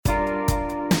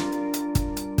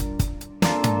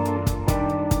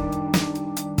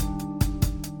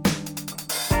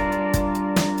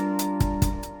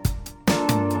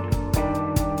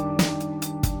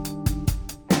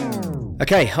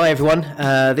Okay, hi everyone.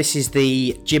 This is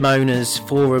the Gym Owners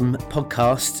Forum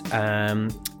podcast.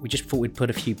 We just thought we'd put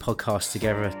a few podcasts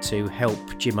together to help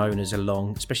gym owners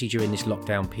along, especially during this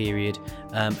lockdown period,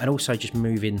 and also just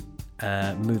moving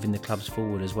the clubs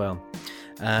forward as well.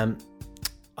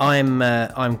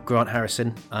 I'm Grant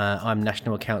Harrison. I'm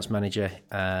National Accounts Manager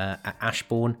at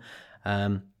Ashbourne.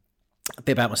 A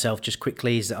bit about myself, just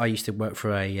quickly, is that I used to work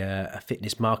for a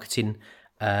fitness marketing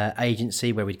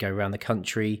agency where we'd go around the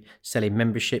country selling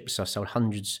memberships. I sold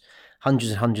hundreds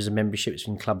of memberships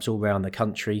in clubs all around the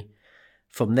country.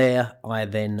 From there, I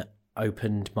then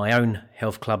opened my own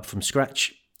health club from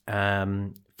scratch.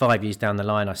 5 years down the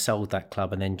line, I sold that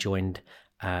club and then joined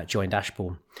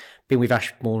Ashbourne. Been with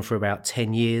Ashbourne for about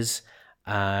 10 years,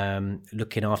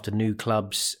 looking after new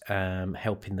clubs,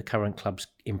 helping the current clubs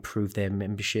improve their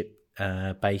membership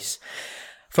base.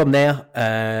 From there,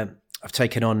 I've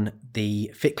taken on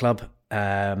the Fit Club,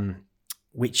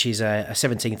 which is a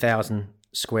 17,000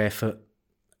 square foot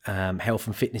health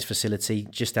and fitness facility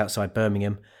just outside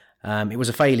Birmingham. It was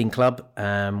a failing club,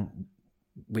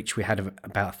 which we had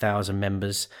about 1,000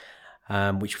 members,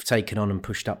 which we've taken on and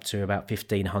pushed up to about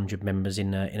 1,500 members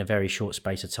in a very short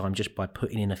space of time, just by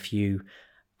putting in a few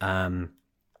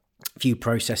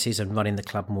processes and running the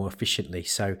club more efficiently.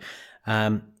 So,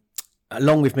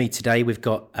 along with me today, we've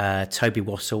got Toby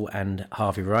Wassell and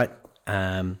Harvey Wright,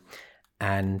 and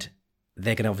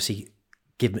they're going to obviously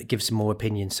give some more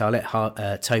opinions. So I'll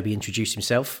let Toby introduce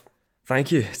himself.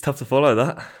 Thank you. It's tough to follow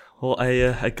that. What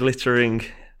a glittering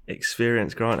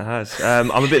experience Grant has. I'm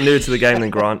a bit newer to the game than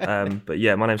Grant, but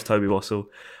yeah, my name's Toby Wassell.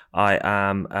 I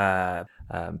am a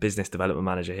business development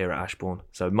manager here at Ashbourne.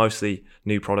 So mostly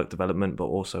new product development, but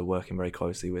also working very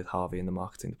closely with Harvey in the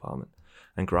marketing department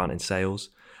and Grant in sales.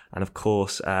 And of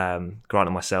course, Grant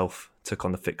and myself took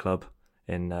on the Fit Club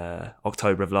in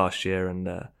October of last year,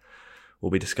 and we'll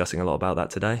be discussing a lot about that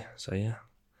today. So yeah.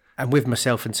 And with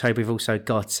myself and Toby, we've also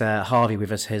got Harvey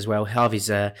with us as well. Harvey's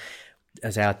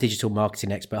as our digital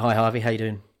marketing expert. Hi, Harvey. How you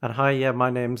doing? And hi, yeah, my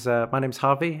name's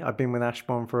Harvey. I've been with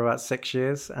Ashbourne for about 6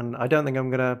 years, and I don't think I'm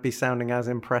going to be sounding as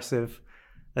impressive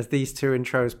as these two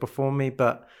intros before me,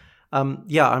 but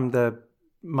yeah, I'm the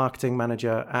marketing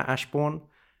manager at Ashbourne.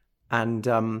 And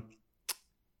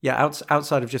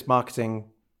outside of just marketing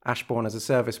Ashbourne as a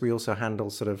service, we also handle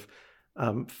sort of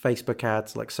Facebook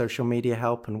ads, like social media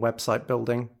help and website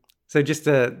building. So just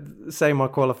to say my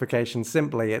qualifications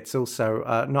simply, it's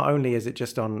also not only is it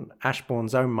just on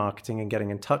Ashbourne's own marketing and getting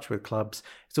in touch with clubs,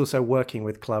 it's also working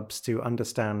with clubs to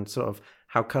understand sort of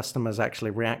how customers actually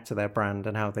react to their brand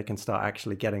and how they can start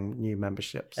actually getting new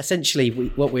memberships. Essentially,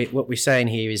 what we're saying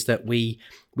here is that we've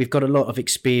got a lot of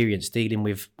experience dealing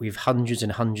with hundreds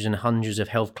and hundreds and hundreds of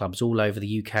health clubs all over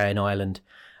the UK and Ireland.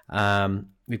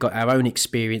 We've got our own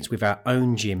experience with our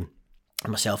own gym.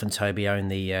 Myself and Toby own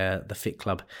the Fit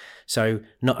Club. So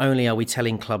not only are we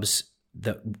telling clubs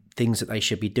that things that they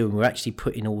should be doing, we're actually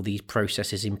putting all these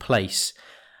processes in place.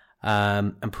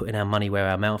 And putting our money where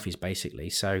our mouth is, basically.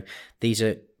 So these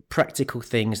are practical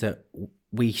things that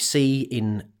we see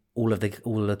in all of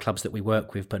the clubs that we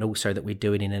work with, but also that we're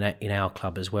doing in our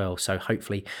club as well. So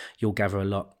hopefully you'll gather a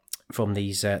lot from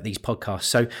these podcasts.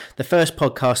 So the first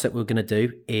podcast that we're going to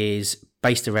do is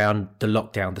based around the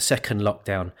lockdown, the second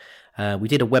lockdown. We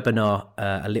did a webinar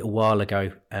a little while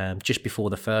ago, just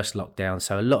before the first lockdown.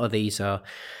 So a lot of these are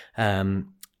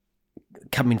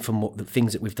coming from the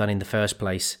things that we've done in the first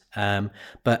place.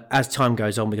 But as time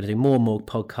goes on, we're going to do more and more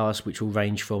podcasts, which will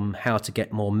range from how to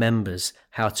get more members,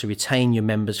 how to retain your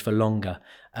members for longer,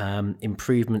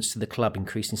 improvements to the club,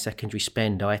 increasing secondary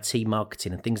spend, IT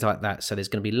marketing and things like that. So there's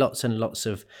going to be lots and lots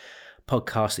of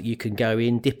podcasts that you can go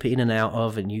in, dip in and out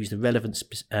of, and use the relevant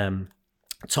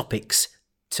topics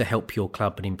to help your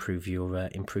club and improve your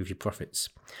profits.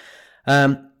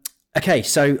 Okay,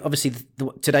 so obviously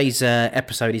today's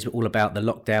episode is all about the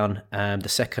lockdown, the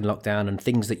second lockdown, and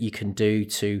things that you can do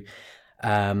to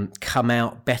come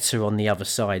out better on the other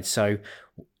side. So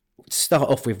to start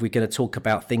off with, we're going to talk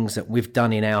about things that we've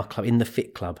done in our club, in the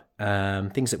Fit Club,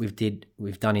 things that we've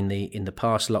done in the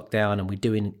past lockdown, and we're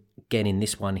doing again in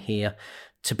this one here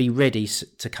to be ready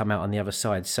to come out on the other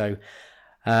side. So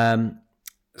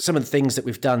some of the things that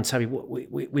we've done, Toby,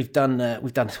 we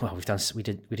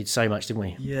did so much, didn't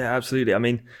we? Yeah, absolutely. I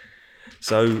mean,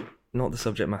 so not the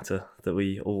subject matter that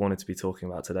we all wanted to be talking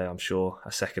about today, I'm sure,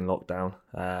 a second lockdown.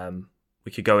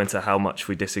 We could go into how much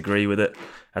we disagree with it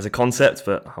as a concept,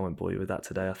 but I won't bore you with that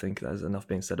today. I think there's enough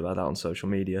being said about that on social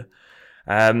media.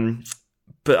 But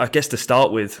I guess to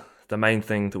start with, the main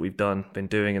thing that we've been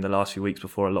doing in the last few weeks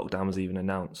before a lockdown was even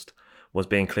announced was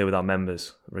being clear with our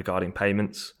members regarding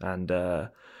payments and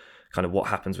kind of what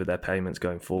happens with their payments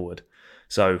going forward.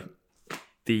 So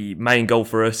the main goal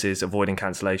for us is avoiding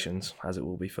cancellations, as it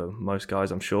will be for most guys,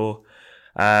 I'm sure.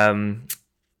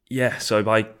 So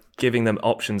by giving them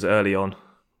options early on,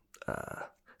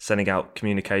 sending out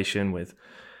communication with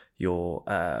your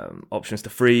options to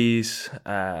freeze,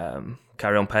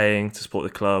 carry on paying to support the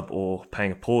club, or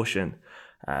paying a portion,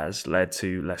 has led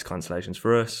to less cancellations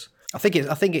for us. I think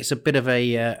it's a bit of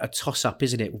a toss up,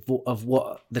 isn't it, of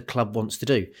what the club wants to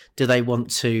do. Do they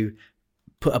want to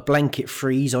put a blanket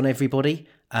freeze on everybody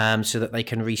so that they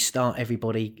can restart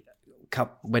everybody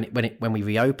when we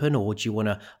reopen, or do you want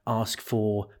to ask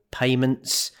for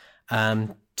payments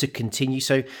to continue?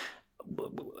 So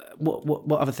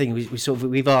what other thing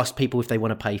we've asked people if they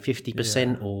want to pay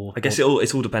 50% or I guess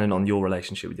it's all dependent on your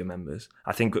relationship with your members.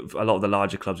 I think a lot of the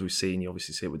larger clubs we've seen, you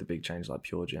obviously see it with the big changes like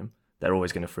Pure Gym. They're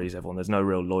always going to freeze everyone. There's no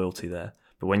real loyalty there.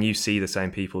 But when you see the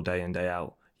same people day in, day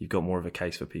out, you've got more of a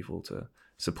case for people to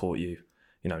support you,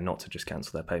 not to just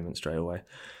cancel their payment straight away.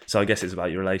 So I guess it's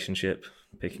about your relationship,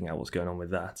 picking out what's going on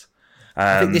with that.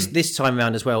 I think this time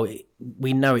around as well,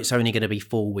 we know it's only going to be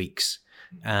 4 weeks.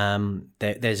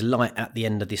 There's light at the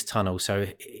end of this tunnel. So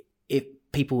if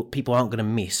people aren't going to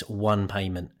miss one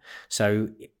payment. So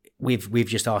we've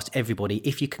just asked everybody,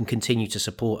 if you can continue to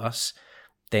support us,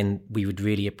 then we would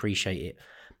really appreciate it.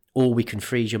 Or we can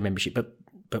freeze your membership,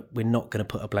 but we're not going to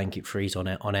put a blanket freeze on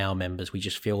our members. We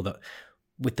just feel that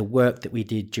with the work that we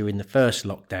did during the first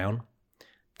lockdown,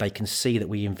 they can see that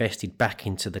we invested back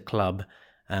into the club,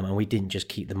 and we didn't just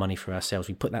keep the money for ourselves.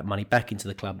 We put that money back into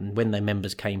the club, and when their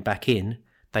members came back in,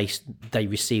 they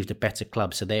received a better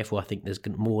club. So therefore, I think there's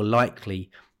more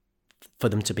likely for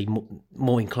them to be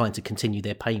more inclined to continue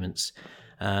their payments.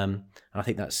 I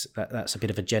think that's a bit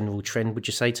of a general trend. Would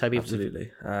you say, Toby?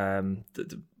 Absolutely.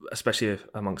 Especially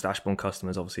amongst Ashbourne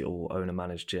customers, obviously all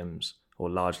owner-managed gyms, or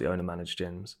largely owner-managed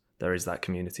gyms, there is that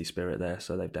community spirit there.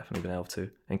 So they've definitely been able to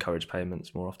encourage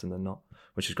payments more often than not,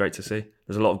 which is great to see.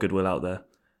 There's a lot of goodwill out there.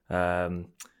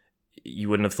 You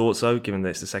wouldn't have thought so, given that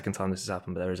it's the second time this has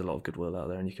happened, but there is a lot of goodwill out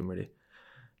there, and you can really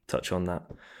touch on that.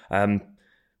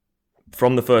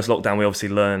 From the first lockdown, we obviously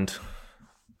learned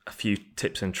a few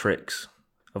tips and tricks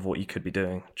of what you could be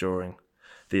doing during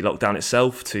the lockdown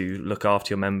itself to look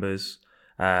after your members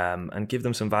and give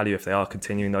them some value if they are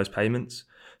continuing those payments.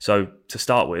 So to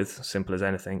start with, simple as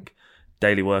anything,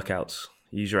 daily workouts.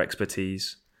 Use your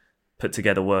expertise, put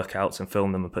together workouts and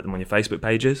film them and put them on your Facebook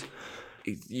pages.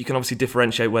 You can obviously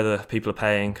differentiate whether people are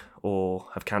paying or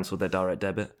have cancelled their direct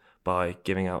debit by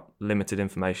giving out limited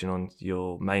information on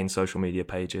your main social media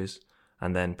pages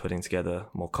and then putting together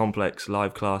more complex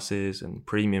live classes and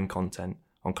premium content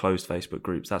on closed Facebook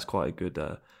groups. That's quite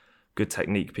a good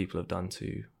technique people have done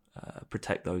to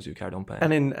protect those who carried on paying.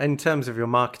 And in terms of your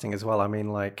marketing as well, I mean,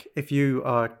 like if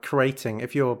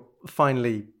you're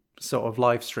finally sort of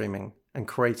live streaming and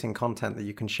creating content that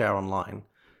you can share online,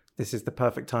 this is the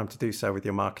perfect time to do so with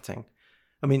your marketing.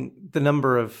 I mean, the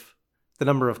number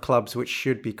of clubs which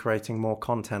should be creating more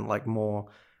content, like more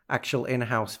actual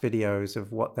in-house videos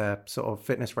of what their sort of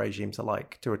fitness regimes are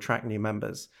like to attract new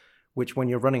members, which when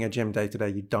you're running a gym day to day,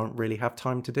 you don't really have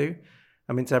time to do.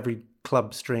 I mean, it's every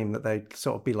club stream that they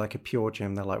sort of be like a Pure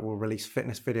Gym. They're like, we'll release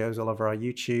fitness videos all over our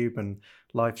YouTube and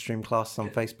live stream classes on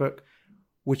Facebook,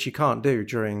 which you can't do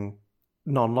during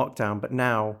non-lockdown. But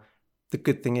now the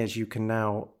good thing is you can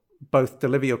now both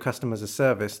deliver your customers a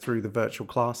service through the virtual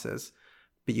classes,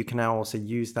 but you can now also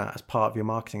use that as part of your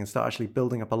marketing and start actually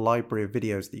building up a library of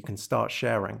videos that you can start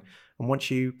sharing. And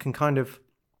once you can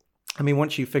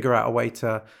once you figure out a way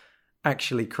to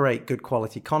actually create good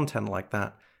quality content like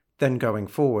that, then going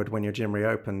forward, when your gym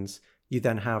reopens, you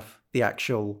then have the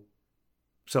actual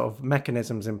sort of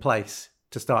mechanisms in place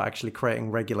to start actually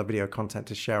creating regular video content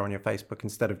to share on your Facebook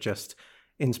instead of just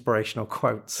inspirational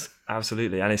quotes.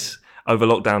 Absolutely. And it's over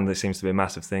lockdown, there seems to be a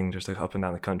massive thing just up and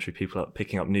down the country, people are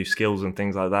picking up new skills and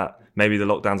things like that. Maybe the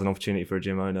lockdown's an opportunity for a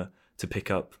gym owner to pick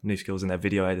up new skills in their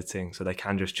video editing so they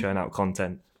can just churn out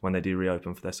content when they do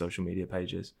reopen for their social media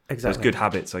pages. Exactly. So it's good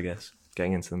habits, I guess,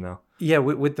 getting into them now. Yeah,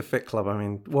 with the Fit Club, I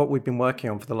mean, what we've been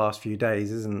working on for the last few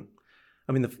days isn't,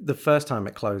 I mean, the first time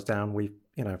it closed down,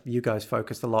 you guys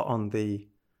focused a lot on the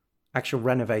actual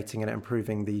renovating and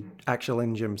improving the actual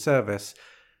in-gym service.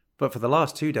 But for the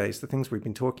last 2 days, the things we've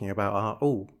been talking about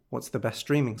are, what's the best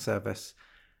streaming service?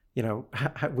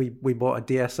 We bought a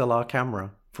DSLR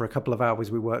camera. For a couple of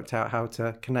hours, we worked out how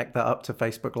to connect that up to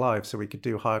Facebook Live so we could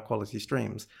do higher quality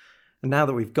streams. And now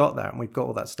that we've got that and we've got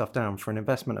all that stuff down for an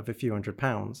investment of a few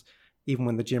 £100s, even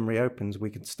when the gym reopens, we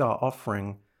can start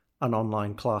offering an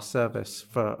online class service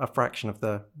for a fraction of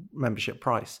the membership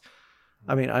price.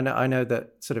 I mean, I know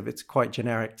that sort of it's quite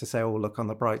generic to say, look on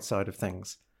the bright side of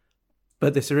things.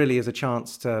 But this really is a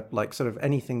chance to, like, sort of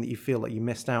anything that you feel like you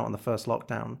missed out on the first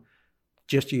lockdown,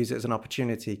 just use it as an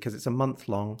opportunity, because it's a month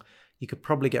long. You could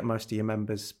probably get most of your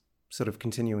members sort of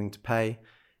continuing to pay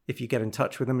if you get in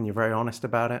touch with them and you're very honest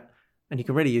about it. And you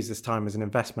can really use this time as an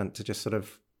investment to just sort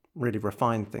of really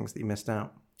refine things that you missed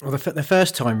out. Well, the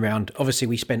first time round, obviously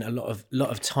we spent a lot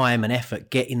of time and effort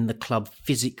getting the club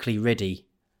physically ready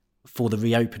for the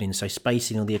reopening. So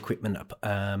spacing all the equipment up,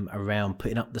 around,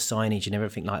 putting up the signage and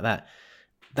everything like that.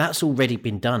 That's already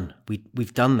been done.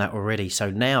 We've done that already.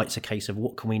 So now it's a case of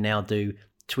what can we now do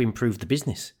to improve the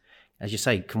business? As you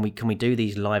say, can we do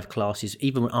these live classes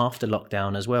even after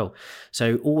lockdown as well?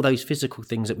 So all those physical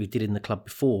things that we did in the club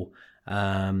before,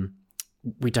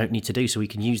 we don't need to do. So we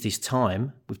can use this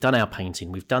time. We've done our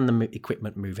painting. We've done the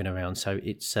equipment moving around. So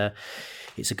it's a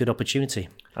good opportunity.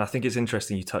 I think it's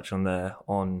interesting you touch on there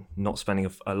on not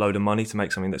spending a load of money to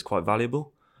make something that's quite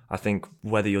valuable. I think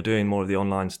whether you're doing more of the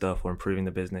online stuff or improving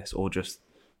the business or just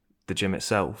the gym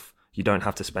itself, you don't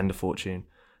have to spend a fortune.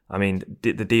 I mean,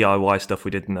 the DIY stuff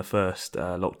we did in the first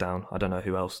lockdown, I don't know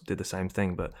who else did the same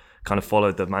thing, but kind of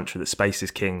followed the mantra that space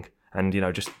is king. And,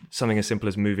 just something as simple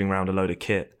as moving around a load of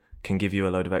kit can give you a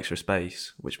load of extra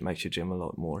space, which makes your gym a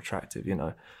lot more attractive,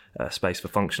 space for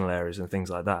functional areas and things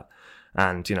like that.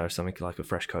 And, something like a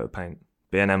fresh coat of paint.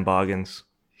 B&M bargains.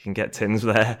 You can get tins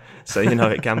there. So,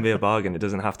 it can be a bargain. It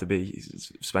doesn't have to be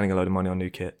spending a load of money on new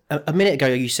kit. A minute ago,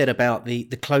 you said about the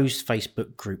closed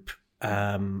Facebook group.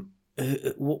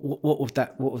 What would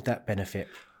that benefit?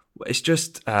 It's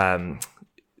just the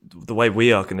way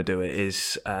we are going to do it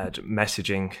is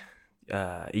messaging,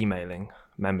 emailing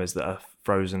members that are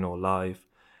frozen or live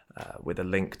with a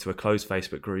link to a closed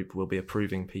Facebook group. We'll be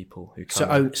approving people who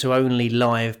come. So only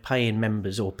live paying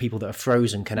members or people that are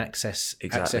frozen can access that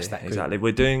group. Exactly.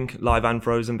 We're doing live and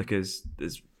frozen because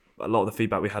there's a lot of the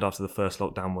feedback we had after the first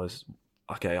lockdown was,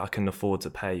 okay, I can afford to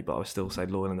pay, but I was still say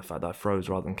loyal in the fact that I froze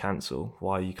rather than cancel.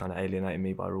 Why are you kind of alienating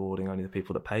me by rewarding only the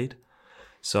people that paid?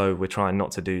 So we're trying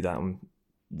not to do that. And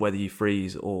whether you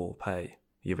freeze or pay,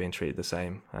 you're being treated the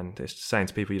same. And it's saying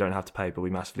to people you don't have to pay, but we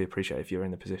massively appreciate if you're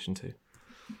in the position to.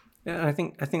 Yeah, I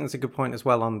think that's a good point as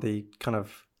well on the kind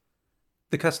of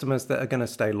the customers that are going to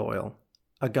stay loyal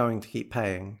are going to keep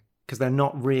paying because they're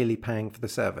not really paying for the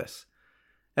service.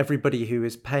 Everybody who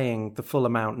is paying the full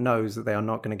amount knows that they are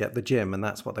not going to get the gym and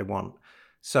that's what they want.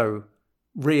 So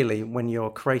really, when you're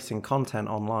creating content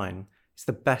online, it's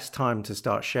the best time to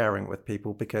start sharing with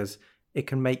people because it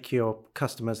can make your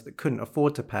customers that couldn't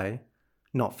afford to pay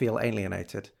not feel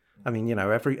alienated. I mean,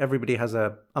 everybody has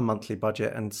a monthly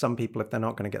budget, and some people, if they're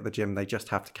not going to get the gym, they just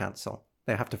have to cancel.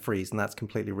 They have to freeze, and that's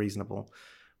completely reasonable.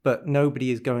 But nobody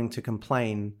is going to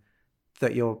complain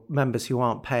that your members who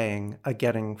aren't paying are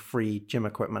getting free gym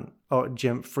equipment or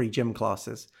free gym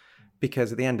classes,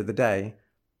 because at the end of the day,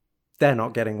 they're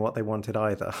not getting what they wanted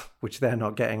either, which they're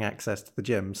not getting access to the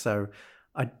gym. So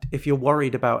if you're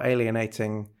worried about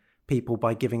alienating people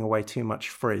by giving away too much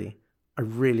free, I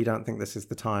really don't think this is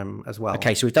the time as well.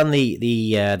 Okay, so we've done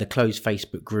the closed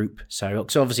Facebook group. So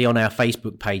obviously on our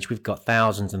Facebook page, we've got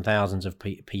thousands and thousands of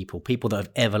people that have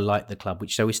ever liked the club.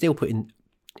 So we're still putting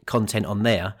content on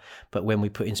there, but when we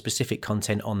put in specific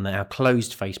content on our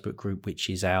closed Facebook group, which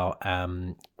is our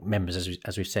members,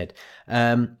 as we've said.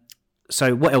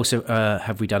 So what else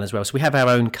have we done as well? So we have our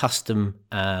own custom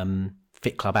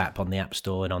Fit Club app on the App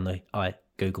Store and on the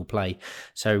Google Play.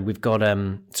 So we've got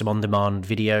some on-demand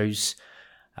videos,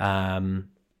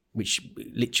 which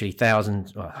literally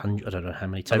thousands, I don't know how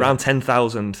many. Around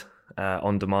 10,000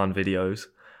 on-demand videos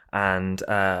and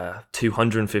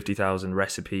 250,000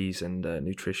 recipes and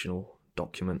nutritional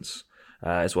documents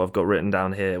is what I've got written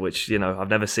down here, which, I've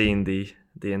never seen the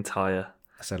entire...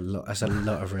 That's a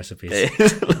lot of recipes. It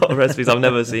is a lot of recipes. I've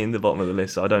never seen the bottom of the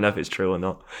list, so I don't know if it's true or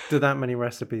not. Do that many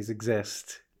recipes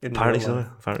exist? Apparently so.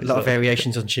 A lot of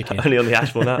variations on chicken. Only on the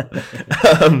Ashbourne app.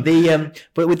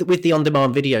 But with the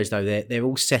on-demand videos though, they're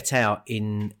all set out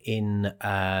in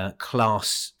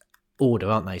class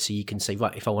order, aren't they? So you can see,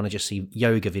 right, if I want to just see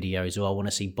yoga videos or I want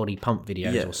to see body pump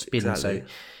videos or spin. Exactly. So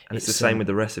and it's the same with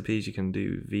the recipes. You can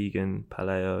do vegan,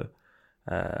 paleo,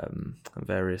 and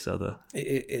various other.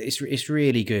 It's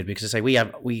really good because I say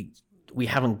we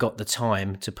haven't got the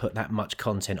time to put that much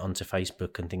content onto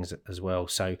Facebook and things as well.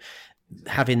 So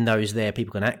having those there,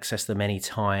 people can access them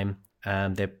anytime.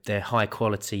 They're high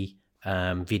quality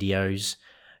videos.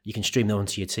 You can stream them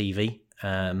onto your TV.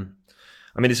 I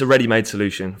mean, it's a ready-made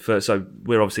solution. So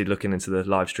we're obviously looking into the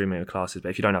live streaming of classes, but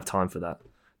if you don't have time for that,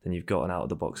 then you've got an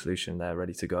out-of-the-box solution there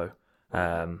ready to go.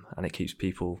 And it keeps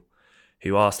people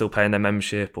who are still paying their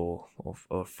membership or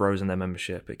frozen their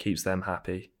membership, it keeps them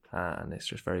happy. And it's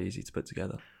just very easy to put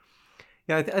together.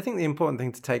 Yeah, I think the important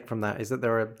thing to take from that is that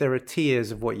there are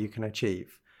tiers of what you can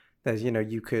achieve. There's,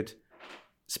 you could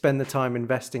spend the time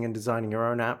investing in designing your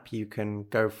own app. You can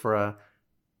go for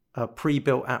a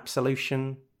pre-built app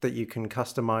solution that you can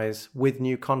customize with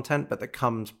new content, but that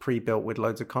comes pre-built with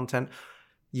loads of content.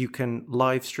 You can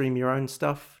live stream your own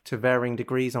stuff to varying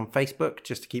degrees on Facebook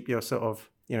just to keep your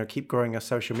keep growing your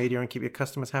social media and keep your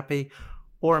customers happy.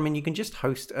 Or, you can just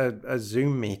host a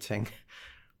Zoom meeting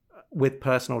with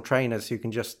personal trainers who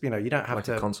can just, you don't have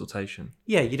to... Like a consultation.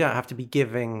 Yeah, you don't have to be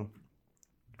giving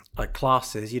like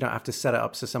classes. You don't have to set it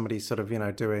up so somebody's sort of,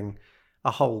 doing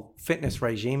a whole fitness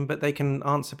regime, but they can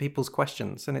answer people's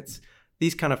questions. And it's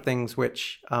these kind of things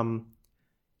which,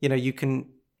 you can...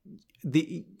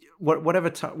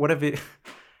 whatever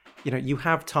you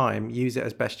have time, use it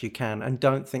as best you can, and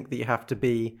don't think that you have to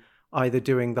be either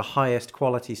doing the highest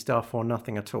quality stuff or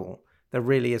nothing at all. There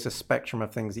really is a spectrum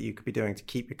of things that you could be doing to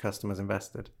keep your customers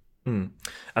invested. And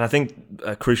I think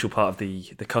a crucial part of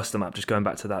the custom app, just going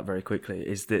back to that very quickly,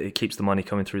 is that it keeps the money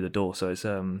coming through the door. So it's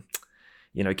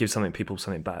it gives people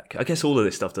something back. I guess all of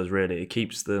this stuff does really. It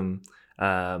keeps them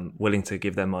willing to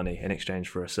give their money in exchange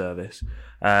for a service.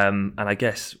 And I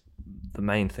guess the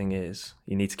main thing is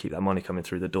you need to keep that money coming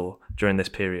through the door during this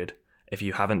period. If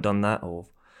you haven't done that, or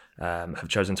have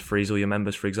chosen to freeze all your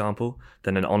members, for example,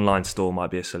 then an online store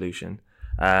might be a solution.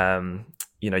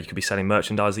 You could be selling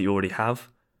merchandise that you already have.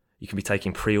 You can be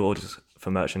taking pre-orders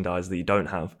for merchandise that you don't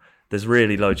have. There's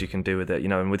really loads you can do with it,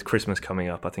 and with Christmas coming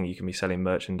up, I think you can be selling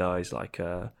merchandise like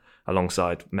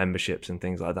alongside memberships and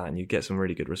things like that, and you get some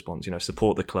really good response.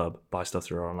 Support the club, buy stuff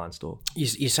through our online store.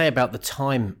 You say about the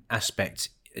time aspect.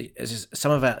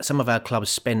 Some of our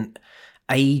clubs spent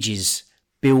ages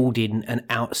building an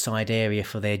outside area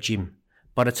for their gym.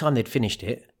 By the time they'd finished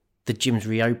it, the gym's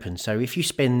reopened. So if you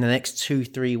spend the next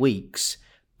 2-3 weeks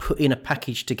putting a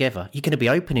package together, you're going to be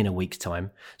open in a week's time.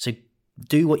 So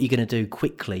do what you're going to do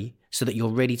quickly so that you're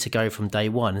ready to go from day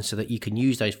one, so that you can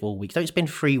use those 4 weeks. Don't spend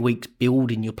 3 weeks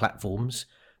building your platforms,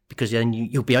 because then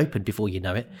you'll be open before you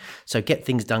know it. So get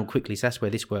things done quickly. So that's where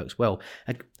this works well.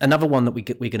 Another one that we're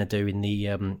going to do in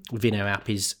the within our app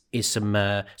is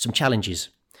some challenges.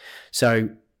 So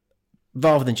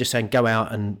rather than just saying go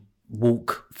out and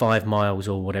walk 5 miles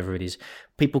or whatever it is,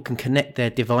 people can connect their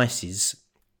devices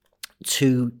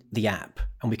to the app,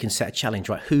 and we can set a challenge.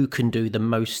 Right, who can do the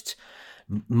most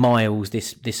miles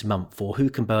this month, or who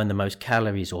can burn the most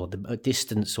calories, or the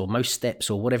distance, or most steps,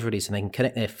 or whatever it is, and they can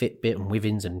connect their Fitbit and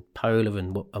Withings and Polar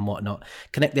and whatnot,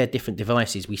 connect their different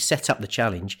devices. We set up the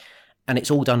challenge, and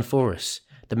it's all done for us.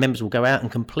 The members will go out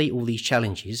and complete all these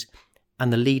challenges,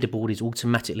 and the leaderboard is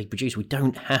automatically produced. We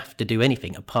don't have to do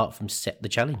anything apart from set the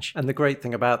challenge. And the great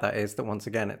thing about that is that, once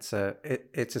again, it's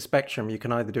a spectrum. You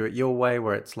can either do it your way,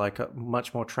 where it's like a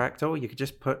much more tracked, or you could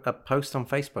just put a post on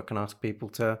Facebook and ask people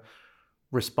to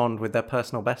respond with their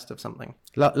personal best of something.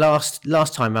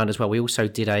 Last time round as well, we also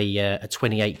did a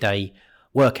 28-day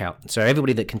workout. So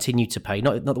everybody that continued to pay,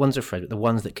 not the ones that Fred, but the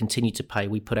ones that continued to pay,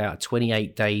 we put out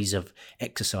 28 days of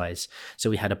exercise. So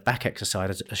we had a back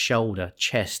exercise, a shoulder,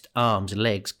 chest, arms,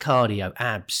 legs, cardio,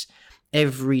 abs.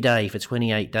 Every day for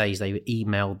 28 days, they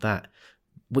emailed that.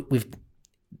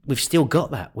 We've still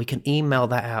got that. We can email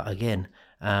that out again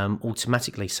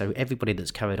automatically. So everybody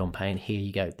that's carried on paying, here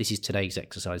you go. This is today's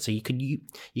exercise. So you can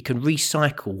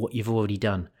recycle what you've already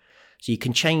done. So you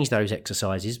can change those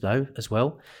exercises though as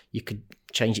well. You could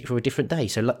change it for a different day.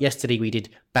 So yesterday we did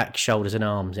back, shoulders and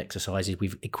arms exercises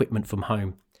with equipment from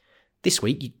home. This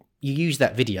week you use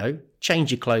that video, change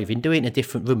your clothing, do it in a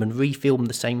different room and refilm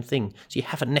the same thing. So you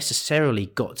haven't necessarily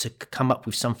got to come up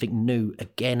with something new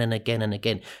again and again and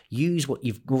again. Use what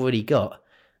you've already got,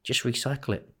 just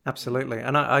recycle it. Absolutely.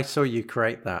 And I saw you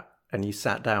create that, and you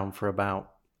sat down for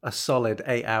about a solid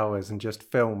 8 hours and just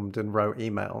filmed and wrote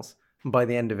emails. And by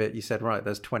the end of it, you said, right,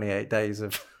 there's 28 days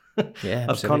of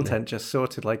of content just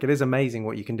sorted. Like, it is amazing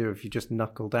what you can do if you just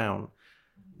knuckle down.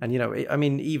 And,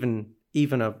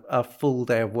 even a full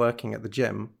day of working at the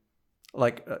gym,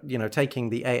 like, taking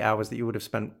the 8 hours that you would have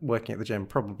spent working at the gym,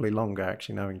 probably longer,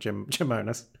 actually, knowing gym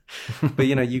owners. But,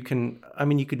 you can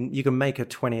make a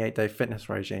 28-day fitness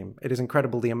regime. It is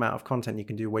incredible the amount of content you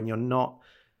can do when you're not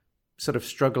sort of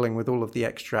struggling with all of the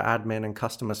extra admin and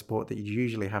customer support that you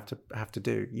usually have to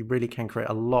do. You really can create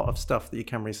a lot of stuff that you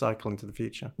can recycle into the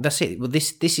future. That's it. Well,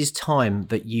 this is time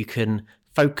that you can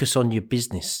focus on your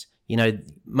business.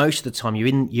 Most of the time you're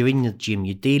in the gym,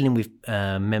 you're dealing with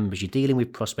members, you're dealing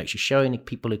with prospects, you're showing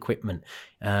people equipment,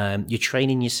 you're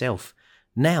training yourself.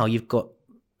 Now you've got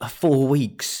 4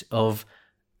 weeks of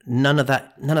none of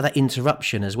that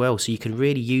interruption as well. So you can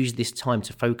really use this time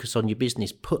to focus on your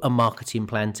business, put a marketing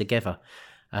plan together,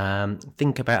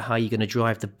 Think about how you're going to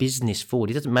drive the business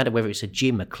forward. It doesn't matter whether it's a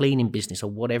gym, a cleaning business,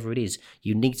 or whatever it is.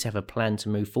 You need to have a plan to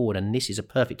move forward. And this is a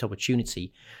perfect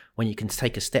opportunity when you can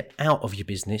take a step out of your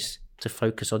business to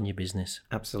focus on your business.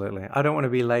 Absolutely. I don't want to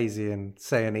be lazy and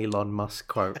say an Elon Musk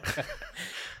quote.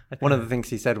 One of the things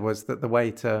he said was that the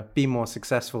way to be more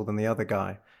successful than the other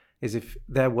guy is if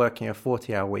they're working a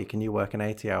 40-hour week and you work an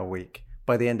 80-hour week,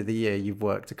 by the end of the year, you've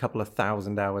worked a couple of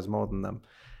 1,000 hours more than them.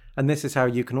 And this is how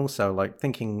you can also, like,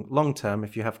 thinking long term,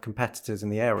 if you have competitors in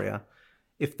the area,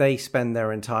 if they spend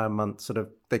their entire month sort of,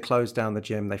 they close down the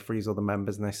gym, they freeze all the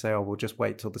members and they say, oh, we'll just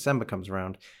wait till December comes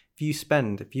around.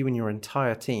 If you and your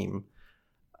entire team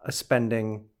are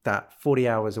spending that 40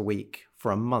 hours a week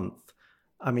for a month,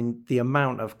 I mean, the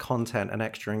amount of content and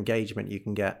extra engagement you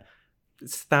can get,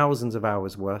 it's thousands of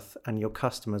hours worth, and your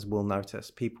customers will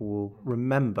notice. People will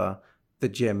remember the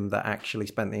gym that actually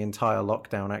spent the entire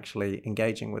lockdown actually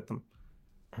engaging with them.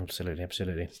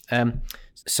 Absolutely.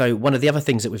 So one of the other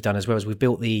things that we've done as well is we've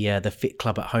built the Fit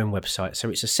Club at Home website. So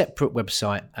it's a separate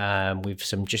website with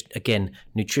some just, again,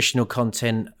 nutritional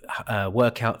content,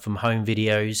 workout from home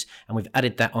videos, and we've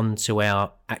added that onto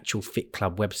our actual Fit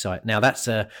Club website. Now that's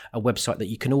a website that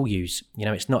you can all use. You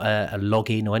know, it's not a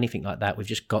login or anything like that. We've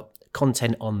just got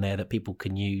content on there that people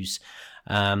can use.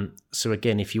 So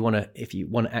again, if you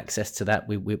want access to that,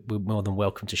 we're more than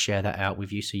welcome to share that out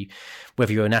with you. So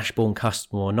whether you're an Ashbourne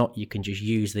customer or not, you can just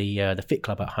use the Fit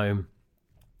Club at Home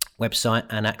website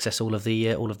and access all of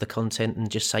the content, and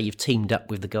just say you've teamed up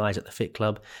with the guys at the Fit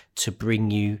Club to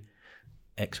bring you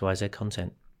XYZ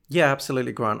content. Yeah,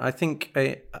 absolutely, Grant. I think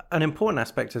an important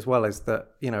aspect as well is that,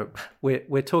 you know,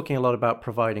 we're talking a lot about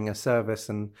providing a service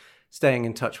and staying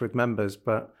in touch with members,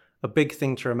 but a big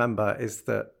thing to remember is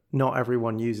that not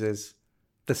everyone uses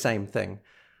the same thing.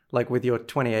 Like with your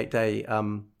 28-day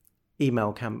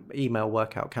email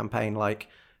workout campaign, like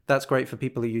that's great for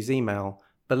people who use email,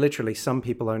 but literally some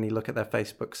people only look at their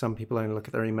Facebook, some people only look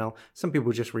at their email, some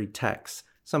people just read texts,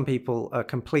 some people are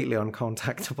completely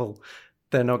uncontactable.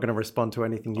 They're not going to respond to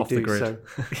anything you do.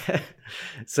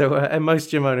 So and most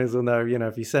gym owners will know, you know,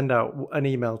 if you send out an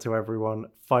email to everyone,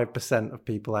 5% of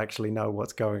people actually know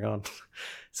what's going on.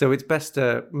 So it's best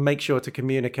to make sure to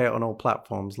communicate on all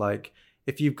platforms. Like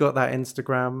if you've got that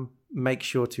Instagram, make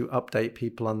sure to update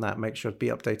people on that. Make sure to be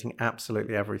updating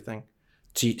absolutely everything.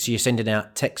 So you're sending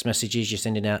out text messages, you're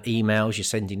sending out emails, you're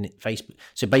sending Facebook.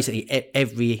 So basically,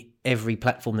 every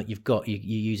platform that you've got, you're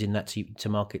using that to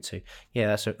market to. Yeah,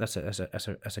 that's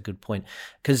a good point.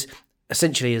 Because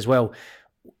essentially, as well,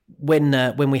 when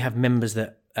we have members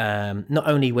that not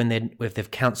only when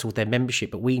they've cancelled their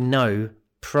membership, but we know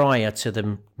prior to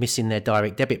them missing their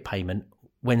direct debit payment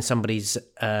when somebody's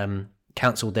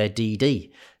cancelled their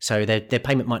DD. So their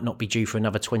payment might not be due for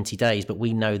another 20 days, but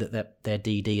we know that their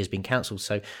DD has been cancelled.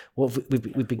 So what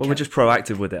we've been... we're just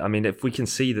proactive with it. I mean, if we can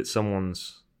see that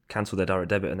someone's cancelled their direct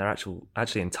debit and they're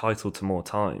actually entitled to more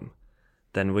time,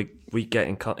 then we get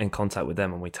in contact with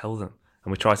them and we tell them.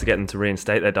 And we try to get them to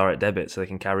reinstate their direct debit so they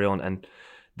can carry on. And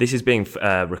this is being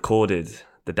recorded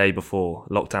the day before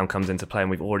lockdown comes into play,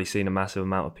 and we've already seen a massive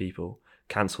amount of people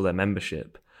cancel their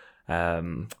membership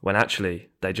when actually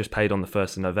they just paid on the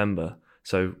 1st of November.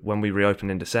 So when we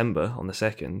reopen in December on the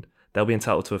 2nd, they'll be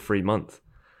entitled to a free month,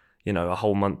 you know, a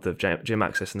whole month of gym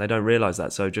access, and they don't realise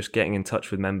that. So just getting in touch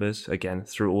with members, again,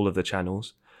 through all of the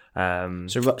channels.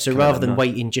 So rather than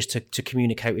waiting just to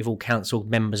communicate with all cancelled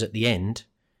members at the end,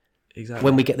 exactly,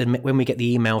 when we get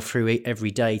the email through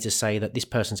every day to say that this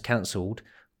person's cancelled,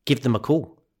 give them a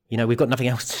call. You know, we've got nothing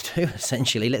else to do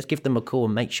essentially. Let's give them a call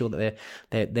and make sure that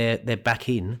they're back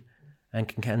in and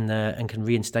can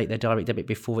reinstate their direct debit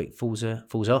before it falls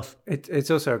off. It's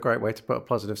also a great way to put a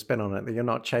positive spin on it, that you're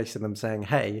not chasing them saying,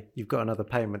 hey, you've got another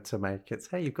payment to make. It's,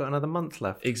 hey, you've got another month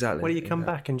left. Exactly. Why do you come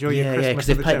back? Enjoy your Christmas.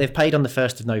 Yeah, because they've paid on the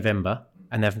 1st of November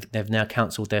and they've now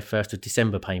cancelled their 1st of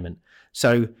December payment.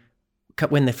 So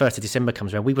when the 1st of December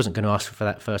comes around, we wasn't going to ask for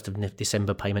that 1st of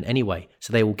December payment anyway.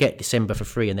 So they will get December for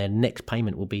free and their next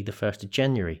payment will be the 1st of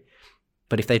January.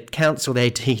 But if they cancel their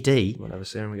DD, we'll never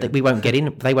see them again. We won't get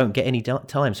in. They won't get any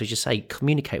time. So just say,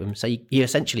 communicate with them. Say you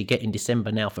essentially get in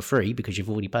December now for free because you've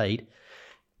already paid.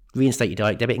 Reinstate your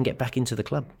direct debit and get back into the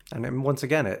club. And then once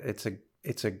again, it's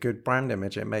a good brand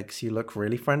image. It makes you look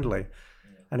really friendly.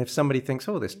 And if somebody thinks,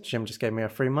 oh, this gym just gave me a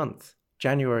free month,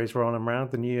 January's rolling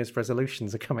around, the New Year's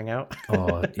resolutions are coming out.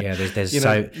 Oh yeah,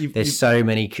 there's so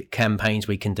many campaigns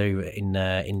we can do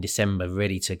in December,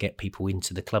 really, to get people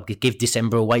into the club. Give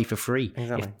December away for free,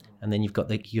 exactly. And then you've got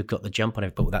the jump on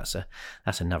it. But that's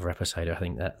another episode. I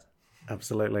think that.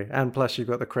 Absolutely. And plus you've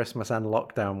got the Christmas and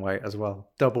lockdown wait as well.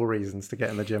 Double reasons to get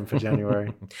in the gym for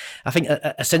January. I think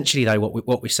essentially though,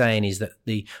 what we're saying is that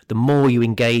the more you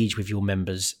engage with your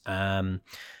members,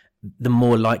 the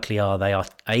more likely they are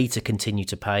A, to continue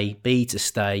to pay, B, to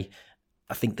stay.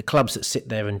 I think the clubs that sit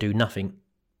there and do nothing,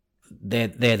 they're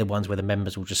the ones where the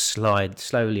members will just slide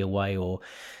slowly away or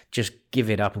just give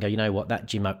it up and go, you know what, that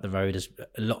gym up the road is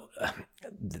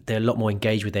they're a lot more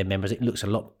engaged with their members. It looks a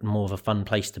lot more of a fun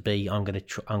place to be. I'm going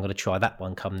to try that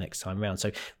one come next time round.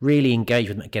 So really engage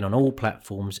with them again on all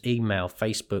platforms, email,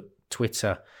 Facebook,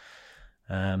 Twitter,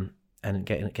 and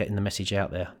getting the message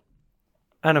out there.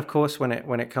 And of course, when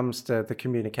it comes to the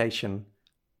communication,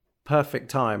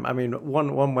 perfect time. I mean,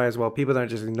 one way as well, people don't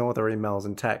just ignore their emails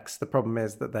and texts. The problem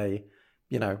is that they,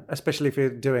 especially if you're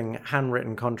doing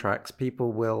handwritten contracts,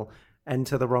 people will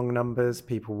enter the wrong numbers.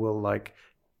 People will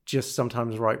just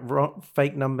sometimes write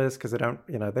fake numbers because they don't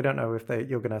know if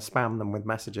you're going to spam them with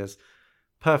messages.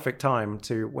 Perfect time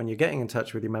to, when you're getting in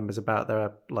touch with your members about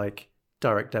their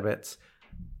direct debits,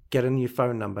 get a new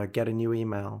phone number, get a new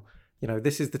email.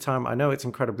 This is the time. I know it's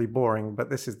incredibly boring, but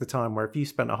this is the time where if you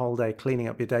spent a whole day cleaning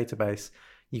up your database,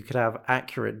 you could have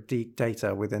accurate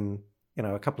data within,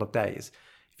 a couple of days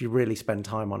if you really spend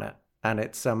time on it. And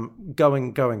it's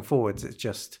going forwards, it's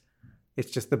just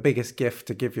the biggest gift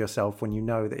to give yourself when you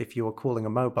know that if you're calling a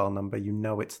mobile number,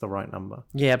 it's the right number.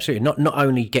 Yeah, absolutely. Not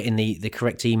only getting the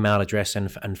correct email address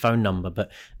and phone number,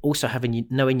 but also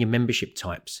knowing your membership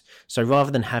types. So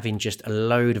rather than having just a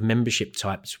load of membership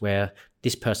types where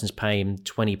this person's paying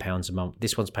 £20 a month,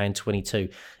 this one's paying 22,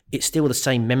 it's still the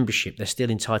same membership. They're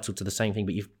still entitled to the same thing,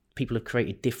 but people have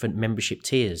created different membership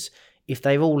tiers. If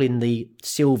they're all in the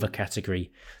silver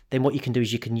category, then what you can do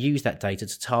is you can use that data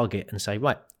to target and say,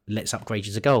 right, let's upgrade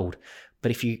you to gold.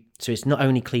 But so it's not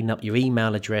only cleaning up your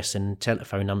email address and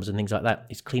telephone numbers and things like that,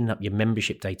 it's cleaning up your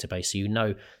membership database.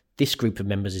 So this group of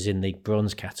members is in the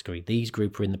bronze category, these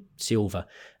group are in the silver,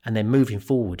 and then moving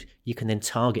forward, you can then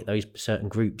target those certain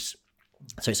groups.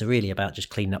 So it's really about just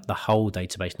cleaning up the whole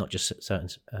database, not just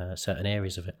certain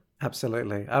areas of it.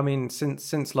 Absolutely. I mean, since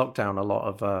lockdown, a lot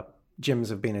of gyms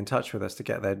have been in touch with us to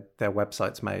get their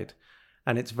websites made.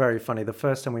 And it's very funny. The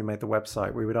first time we made the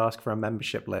website, we would ask for a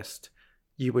membership list.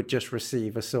 You would just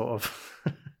receive a sort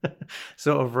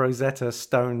of Rosetta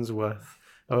Stone's worth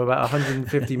of about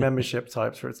 150 membership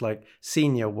types, where it's like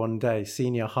senior 1 day,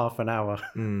 senior half an hour.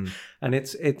 And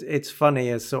it's funny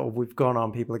as sort of we've gone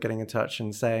on, people are getting in touch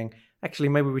and saying, actually,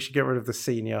 maybe we should get rid of the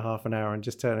senior half an hour and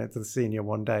just turn it to the senior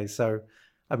 1 day. So,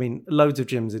 I mean, loads of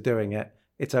gyms are doing it.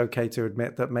 It's okay to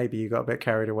admit that maybe you got a bit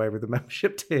carried away with the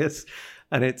membership tiers,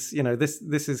 and it's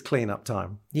this is cleanup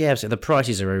time. Yeah, so the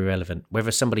prices are irrelevant.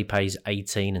 Whether somebody pays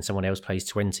 18 and someone else pays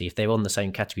 20, if they're on the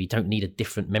same category, you don't need a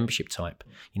different membership type.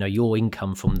 Your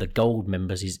income from the gold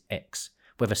members is X.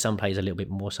 Whether some pays a little bit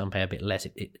more, some pay a bit less,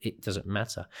 it doesn't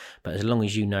matter. But as long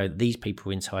as you know these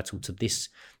people are entitled to this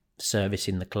service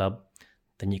in the club,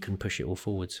 then you can push it all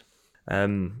forwards.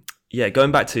 Going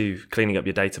back to cleaning up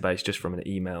your database just from an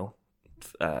email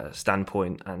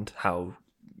standpoint and how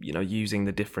using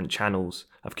the different channels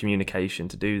of communication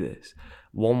to do this,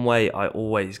 one way I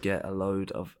always get a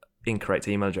load of incorrect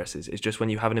email addresses is just when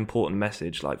you have an important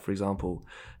message, like for example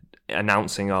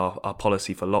announcing our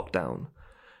policy for lockdown,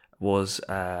 was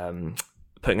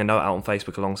putting a note out on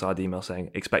Facebook alongside the email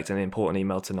saying, expect an important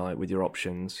email tonight with your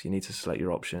options. You need to select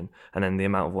your option. And then the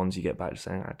amount of ones you get back just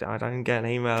saying, I don't get an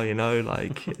email, you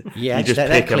just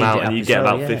pick them out and you get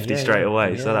about 50 straight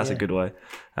away. So that's a good way.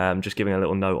 Just giving a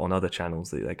little note on other channels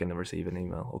that they're going to receive an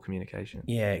email or communication.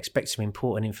 Yeah, expect some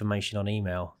important information on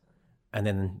email. And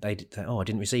then they say, I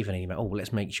didn't receive an email.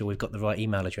 Let's make sure we've got the right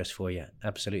email address for you.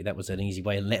 Absolutely. That was an easy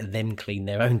way to let them clean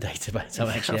their own database. So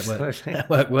actually that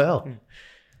worked well.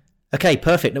 Okay,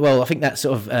 perfect. Well, I think that's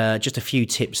sort of just a few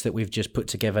tips that we've just put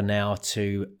together now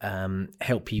to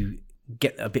help you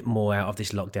get a bit more out of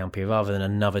this lockdown period rather than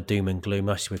another doom and gloom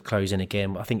us with closing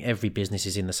again. I think every business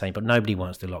is in the same, but nobody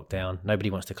wants to lock down. Nobody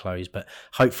wants to close, but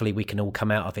hopefully we can all come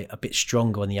out of it a bit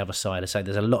stronger on the other side. I say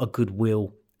there's a lot of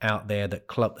goodwill out there that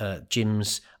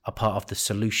gyms are part of the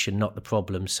solution, not the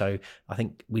problem. So I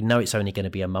think we know it's only going to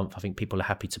be a month. I think people are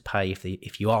happy to pay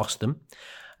if you ask them.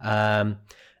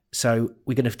 So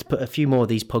we're going to put a few more of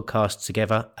these podcasts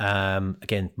together.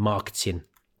 Again, marketing,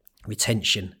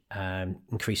 retention,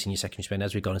 increasing your secondary spend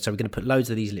as we've gone. So we're going to put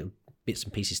loads of these little bits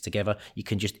and pieces together. You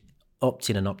can just opt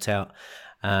in and opt out.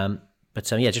 But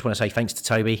just want to say thanks to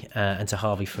Toby and to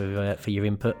Harvey for your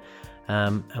input.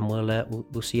 And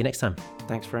we'll see you next time.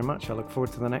 Thanks very much. I look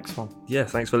forward to the next one. Yeah,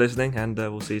 thanks for listening, and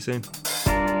we'll see you soon.